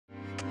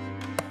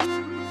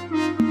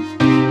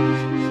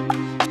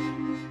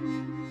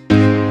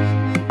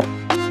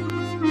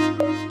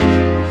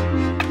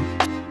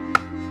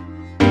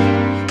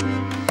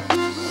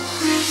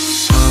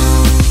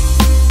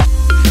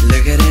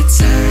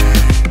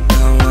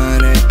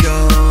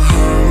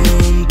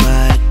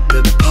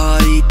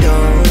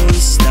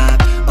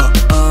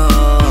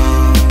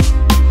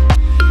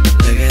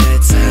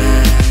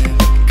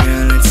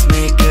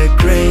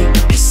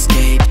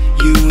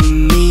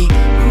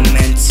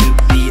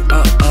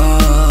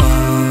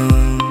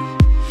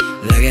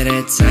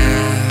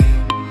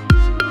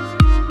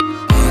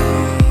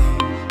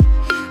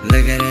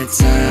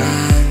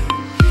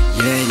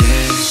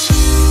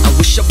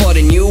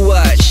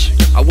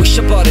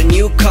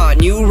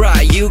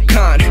you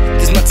can't.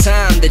 This is my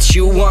time that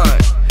you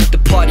want. The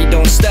party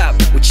don't stop,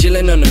 we're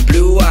chilling on the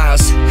blue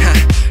house.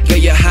 Ha, girl,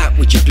 you're hot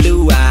with your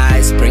blue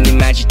eyes, bringing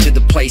magic to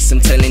the place. I'm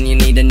telling you,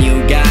 need a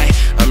new guy.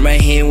 I'm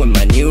right here with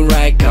my new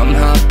ride. Come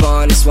hop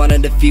on, it's one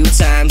of the few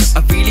times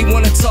I really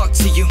wanna talk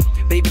to you.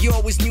 Baby, you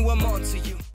always knew I'm on to you.